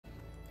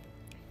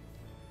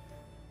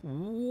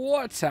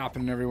What's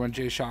happening, everyone?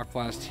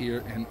 JayShockblast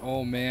here, and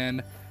oh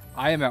man,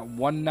 I am at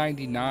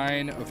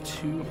 199 of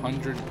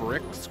 200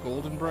 bricks,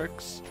 golden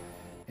bricks,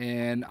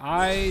 and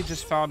I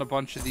just found a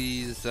bunch of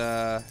these.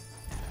 Actually,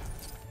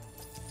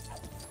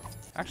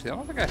 I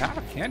don't think I have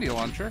a candy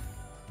launcher.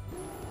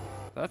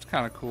 That's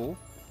kind of cool.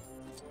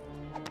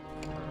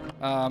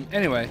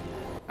 Anyway,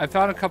 I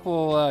found a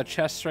couple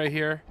chests right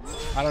here.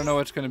 I don't know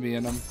what's going to be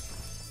in them,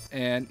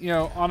 and you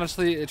know,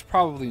 honestly, it's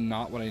probably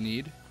not what I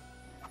need.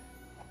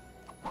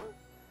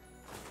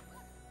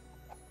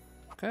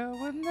 Go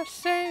when the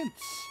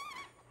Saints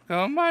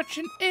go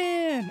marching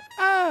in.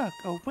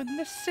 Go when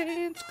the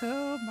Saints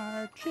go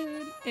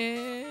marching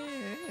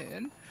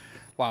in.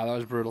 Wow, that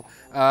was brutal.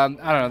 I don't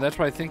know. That's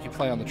what I think you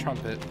play on the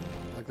trumpet.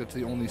 Like, that's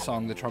the only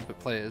song the trumpet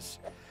plays.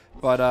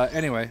 But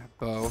anyway,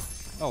 bow.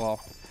 Oh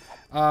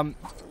well.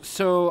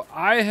 So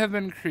I have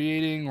been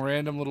creating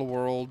random little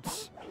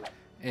worlds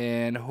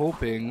and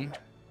hoping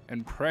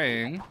and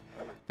praying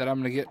that I'm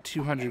going to get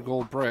 200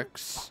 gold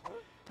bricks.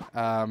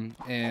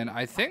 And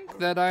I think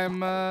that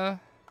I'm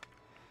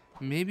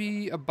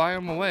maybe a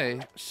biome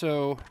away.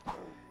 So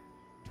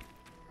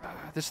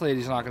this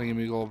lady's not going to give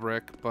me a gold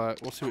brick,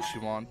 but we'll see what she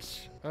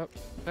wants. Oh,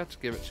 let's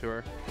give it to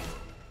her.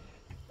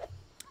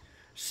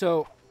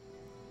 So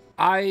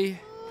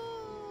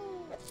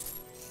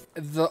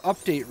the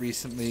update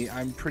recently,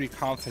 I'm pretty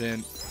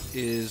confident,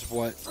 is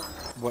what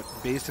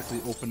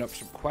basically opened up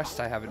some quests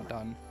I haven't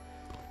done.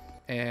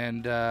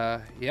 And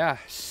yeah,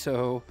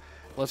 so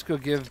let's go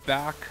give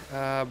back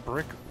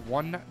brick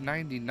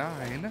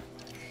 199.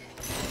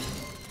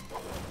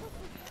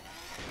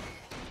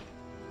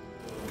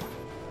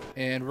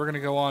 And we're going to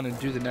go on and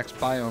do the next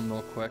biome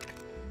real quick.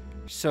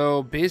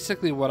 So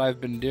basically what I've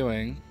been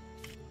doing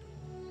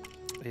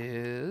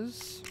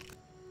is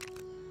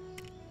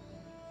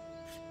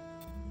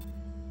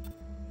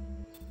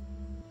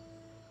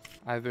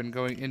I've been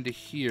going into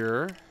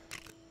here,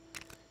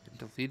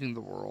 deleting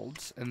the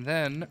worlds, and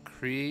then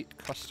create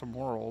custom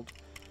world.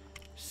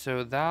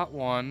 So that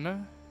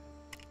one,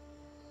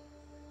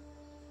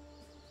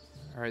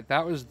 all right,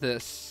 that was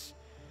this.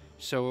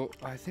 So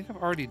I think I've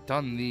already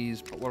done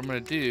these, but what I'm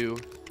going to do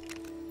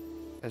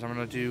is I'm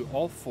going to do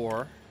all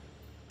four,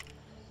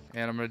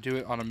 and I'm going to do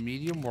it on a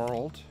medium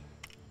world.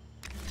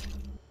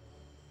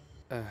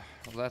 Well,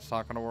 that's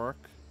not going to work.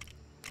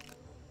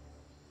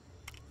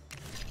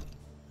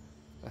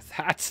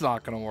 That's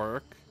not going to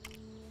work.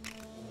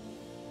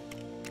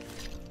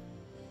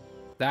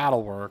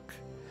 That'll work.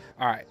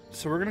 Alright,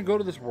 so we're going to go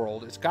to this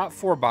world. It's got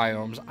 4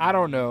 biomes. I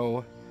don't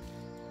know.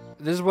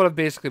 This is what I've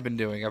basically been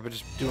doing. I've been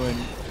just doing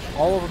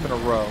all of them in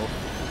a row,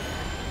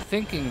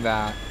 thinking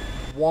that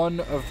one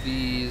of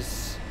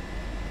these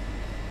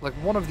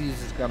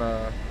is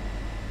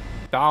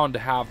bound to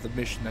have the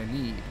mission I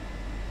need.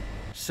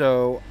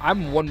 So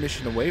I'm 1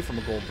 mission away from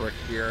a gold brick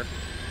here,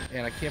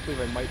 and I can't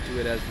believe I might do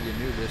it as the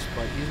Anubis,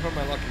 but he's been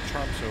my lucky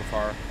charm so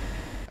far.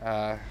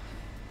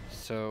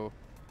 So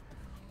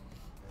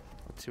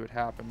let's see what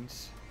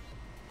happens.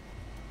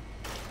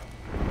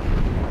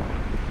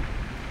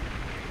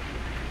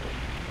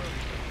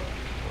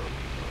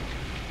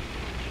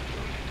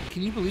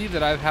 Can you believe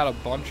that I've had a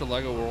bunch of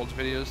LEGO Worlds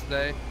videos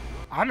today?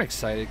 I'm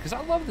excited because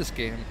I love this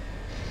game.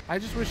 I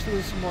just wish there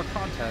was some more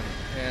content,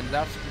 and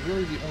that's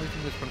really the only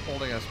thing that's been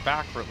holding us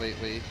back for it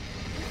lately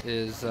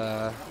is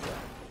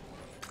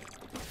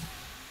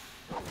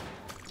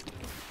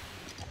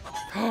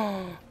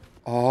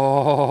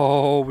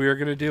oh, we are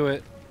gonna do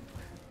it.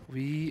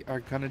 We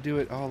are gonna do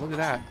it. Oh, look at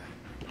that.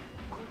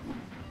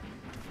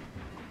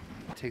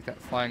 Take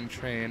that flying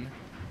train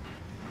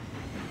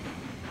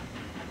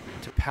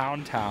to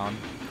Pound Town.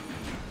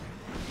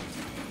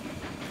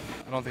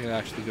 I don't think it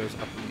actually goes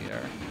up in the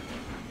air.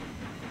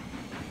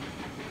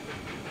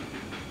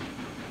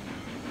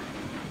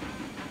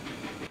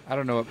 I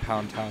don't know what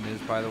Pound Town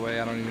is, by the way.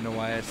 I don't even know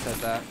why I said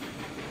that.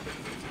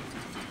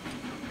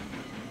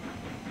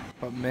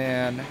 But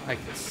man, I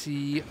can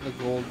see the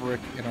gold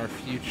brick in our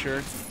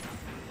future.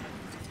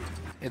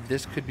 And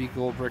this could be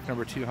gold brick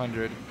number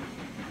 200.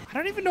 I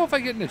don't even know if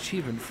I get an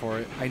achievement for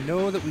it. I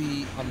know that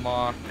we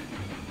unlock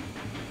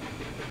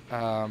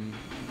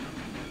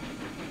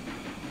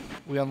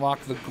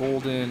the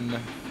golden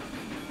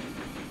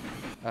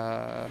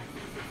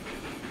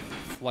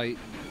flight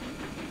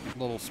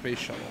little space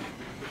shuttle.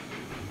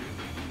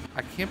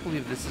 I can't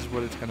believe this is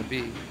what it's going to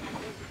be.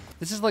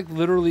 This is like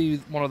literally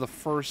one of the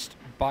first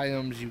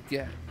biomes you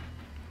get.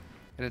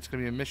 And it's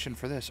going to be a mission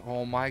for this.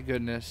 Oh my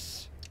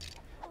goodness.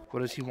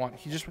 What does he want?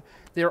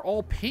 They're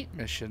all paint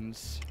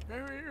missions.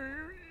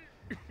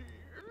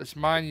 This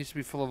mine used to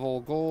be full of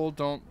old gold.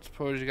 Don't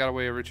suppose you got a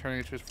way of returning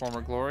it to its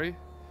former glory?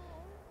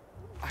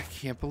 I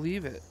can't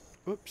believe it.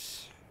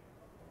 Oops.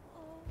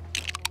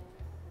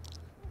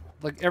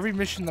 Like, every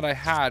mission that I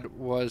had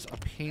was a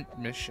paint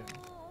mission.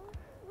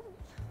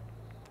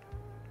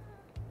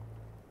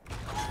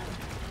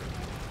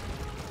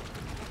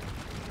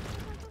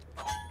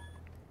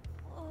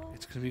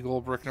 It's going to be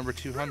gold brick number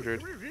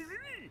 200.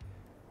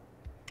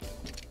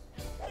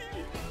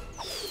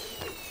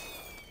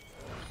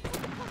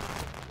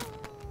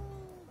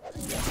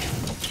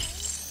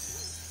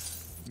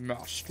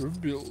 Master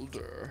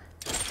Builder.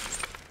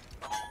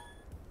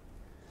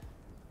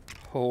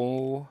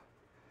 Oh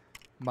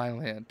my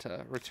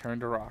Lanta. Return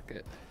to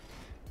Rocket.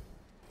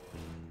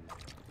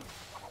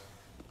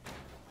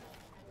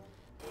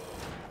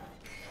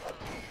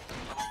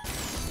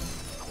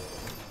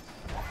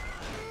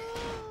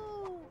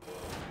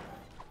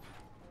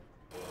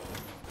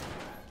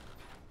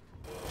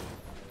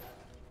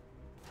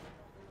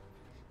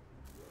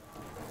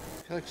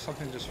 I feel like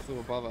something just flew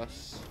above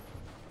us.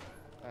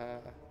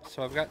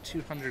 So I've got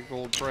 200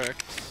 gold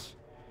bricks.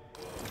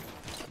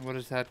 What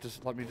does that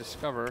just let me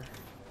discover?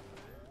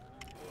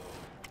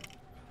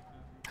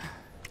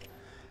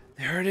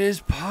 There it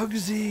is,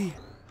 PUG-Z!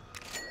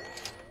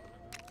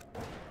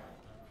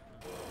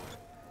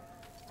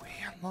 We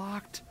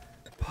unlocked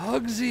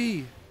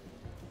PUG-Z!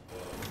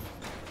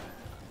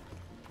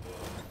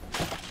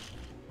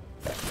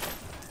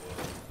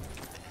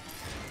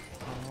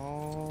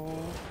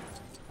 Oh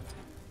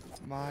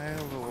my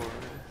lord.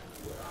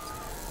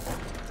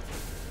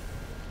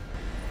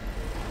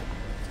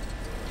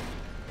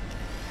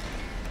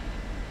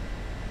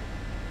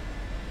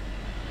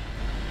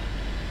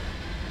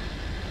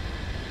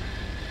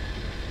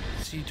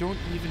 So you don't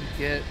even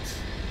get,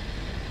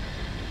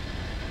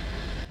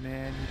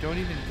 man, you don't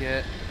even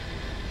get,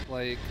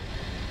 like,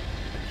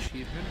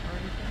 achievement or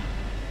anything?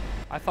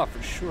 I thought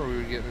for sure we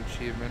would get an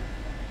achievement.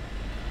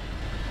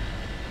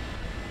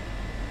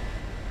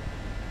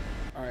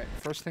 Alright,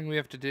 first thing we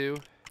have to do,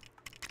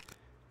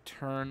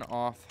 turn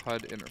off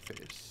HUD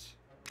interface.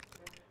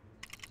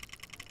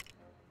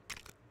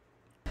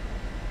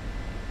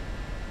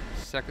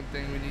 Second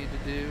thing we need to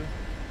do,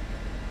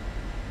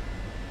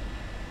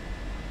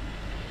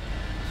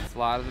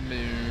 fly to the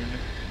moon.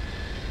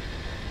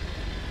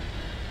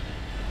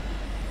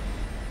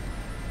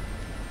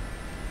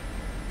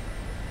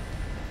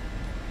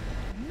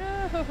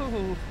 No! Back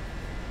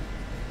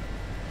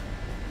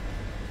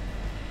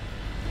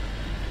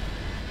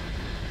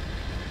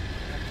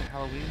to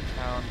Halloween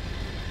Town.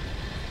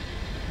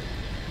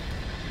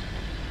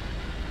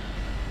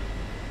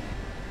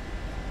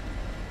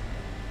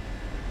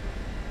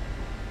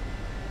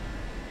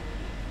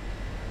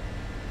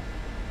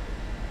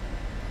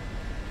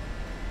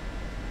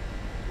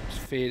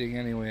 Fading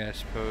anyway, I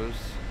suppose.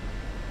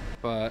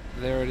 But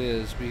there it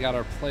is. We got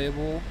our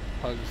playable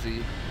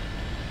PUG-Z.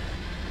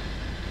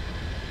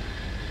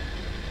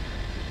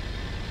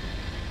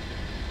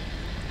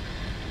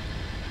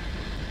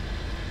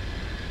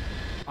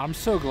 I'm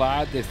so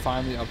glad they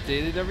finally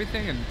updated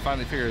everything and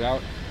finally figured it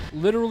out.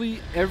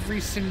 Literally every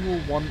single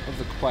one of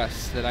the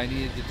quests that I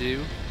needed to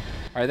do.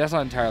 Alright, that's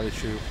not entirely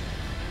true.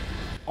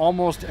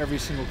 Almost every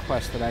single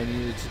quest that I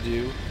needed to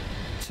do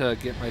to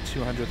get my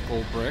 200th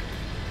gold brick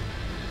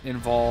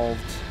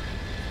involved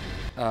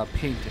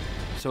painting.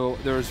 So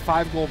there was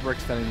 5 gold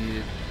bricks that I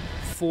needed.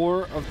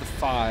 4 of the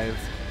 5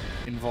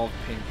 involved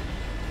painting.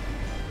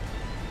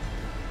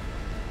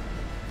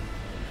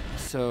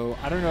 So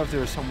I don't know if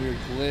there was some weird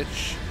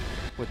glitch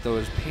with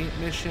those paint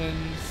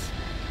missions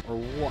or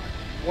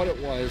what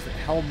it was that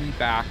held me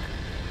back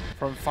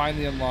from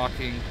finally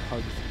unlocking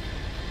PUG-Z.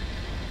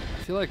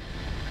 I feel like,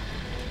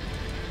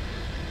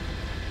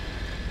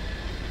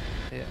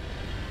 yeah,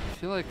 I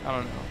feel like, I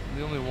don't know, I'm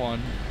the only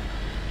one.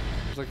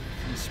 There's like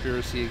a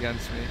conspiracy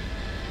against me.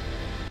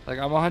 Like,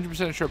 I'm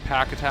 100% sure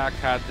Pack Attack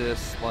had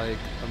this like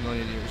a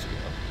million years ago.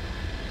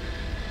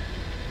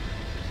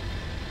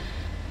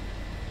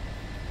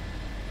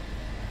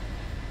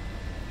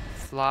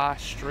 Fly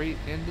straight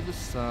into the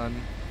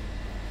sun.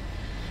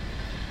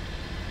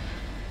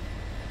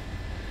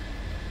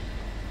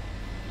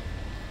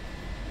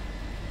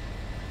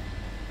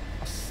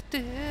 I'll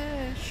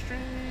stare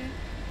straight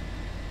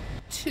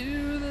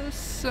to the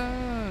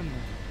sun.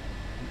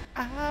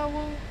 I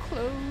will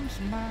close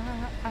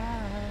my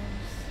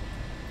eyes.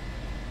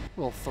 A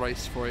little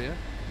thrice for you.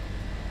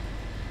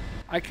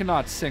 I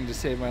cannot sing to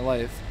save my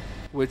life,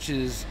 which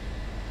is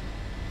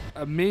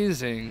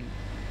amazing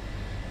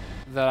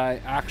that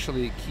I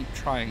actually keep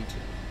trying to.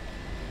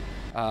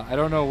 I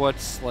don't know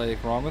what's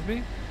like wrong with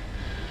me,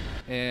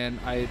 and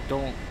I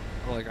don't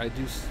like. I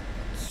do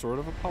sort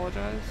of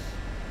apologize.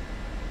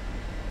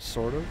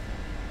 Sort of.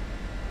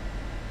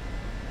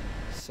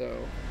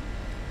 So.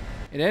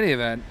 In any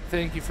event,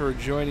 thank you for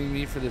joining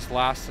me for this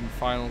last and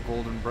final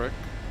golden brick.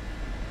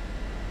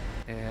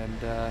 And,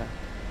 yeah,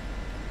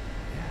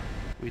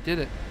 we did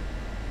it.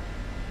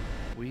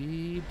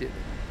 We did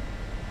it.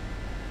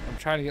 I'm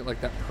trying to get, like,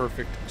 that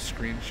perfect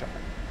screenshot.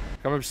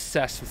 I'm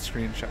obsessed with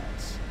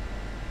screenshots.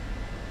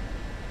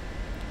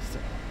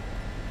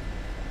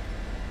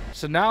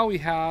 So now we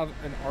have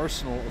an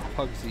arsenal of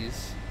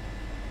PUG-Zs.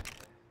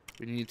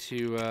 We need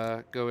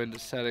to go into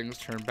settings,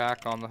 turn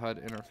back on the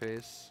HUD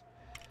interface.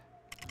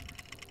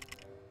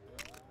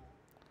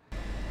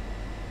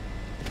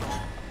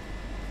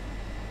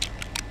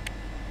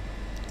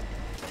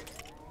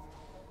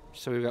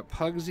 So we've got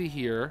PUG-Z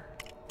here.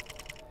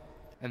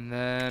 And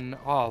then,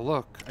 oh,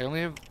 look,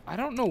 I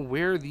don't know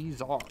where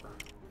these are.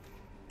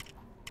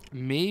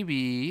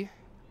 Maybe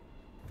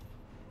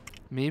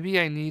Maybe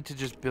I need to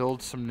just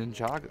build some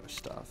Ninjago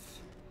stuff.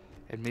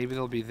 And maybe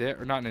they'll be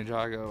there. Or not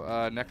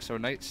Ninjago, Nexo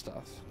Knight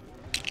stuff.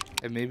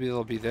 And maybe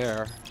they'll be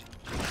there.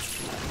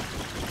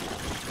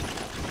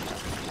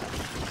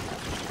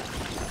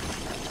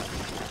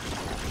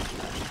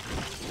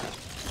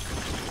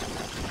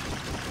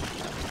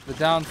 The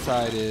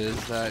downside is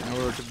that in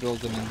order to build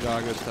the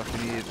Ninjago stuff,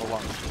 we need a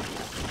lot of space.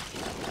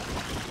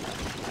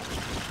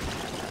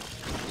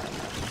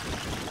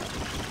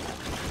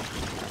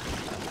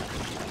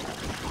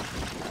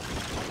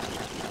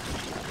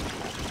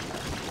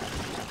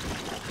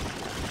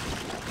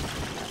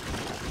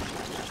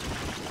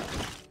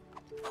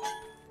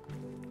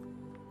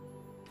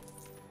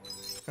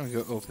 I'm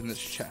gonna go open this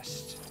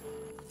chest.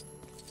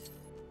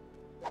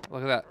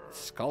 Look at that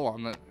skull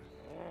on it.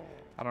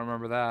 I don't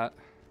remember that.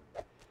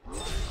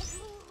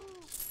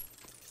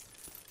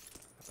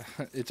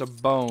 It's a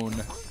bone.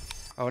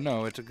 Oh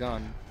no, it's a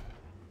gun.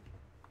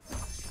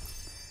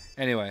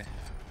 Anyway,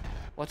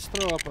 let's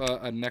throw up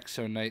a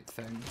Nexo Knight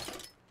thing.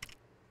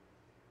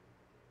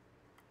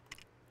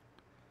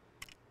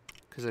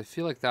 Because I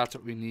feel like that's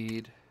what we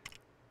need.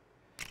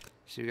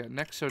 So you got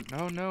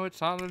Nexo... No, it's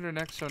not under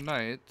Nexo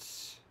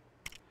Knights.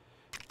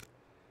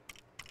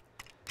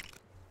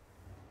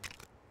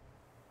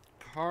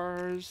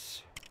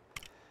 Cars.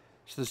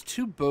 So there's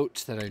 2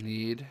 boats that I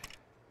need.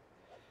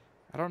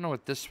 I don't know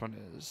what this one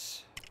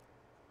is.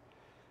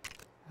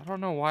 I don't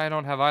know why I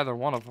don't have either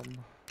one of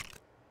them.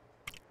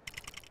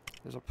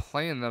 There's a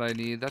plane that I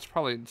need. That's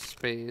probably in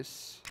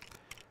space.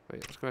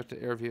 Wait, let's go back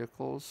to air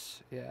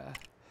vehicles. Yeah.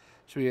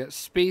 So we got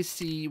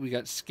Spacey, we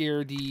got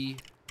Scaredy,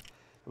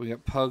 we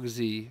got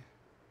PUG-Z.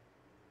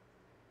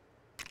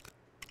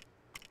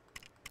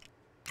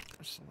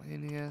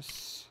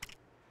 Miscellaneous.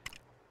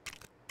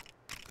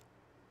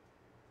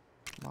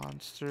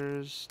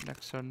 Monsters,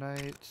 Nexo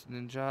Knights,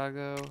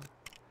 Ninjago.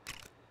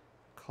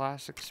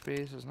 Classic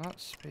space is not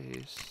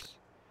space.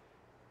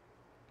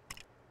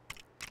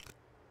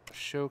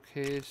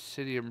 Showcase,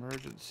 City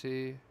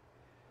Emergency.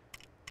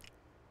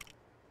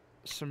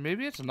 So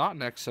maybe it's not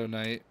Nexo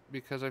Knight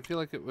because I feel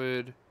like it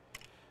would.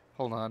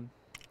 Hold on.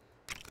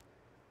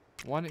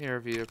 1 air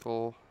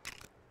vehicle.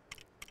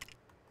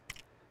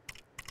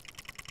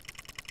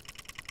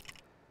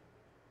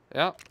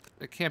 Yep,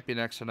 it can't be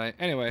Nexo Knight.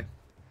 Anyway.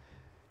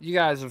 You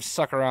guys have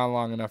stuck around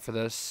long enough for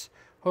this.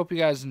 Hope you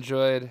guys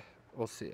enjoyed. We'll see ya.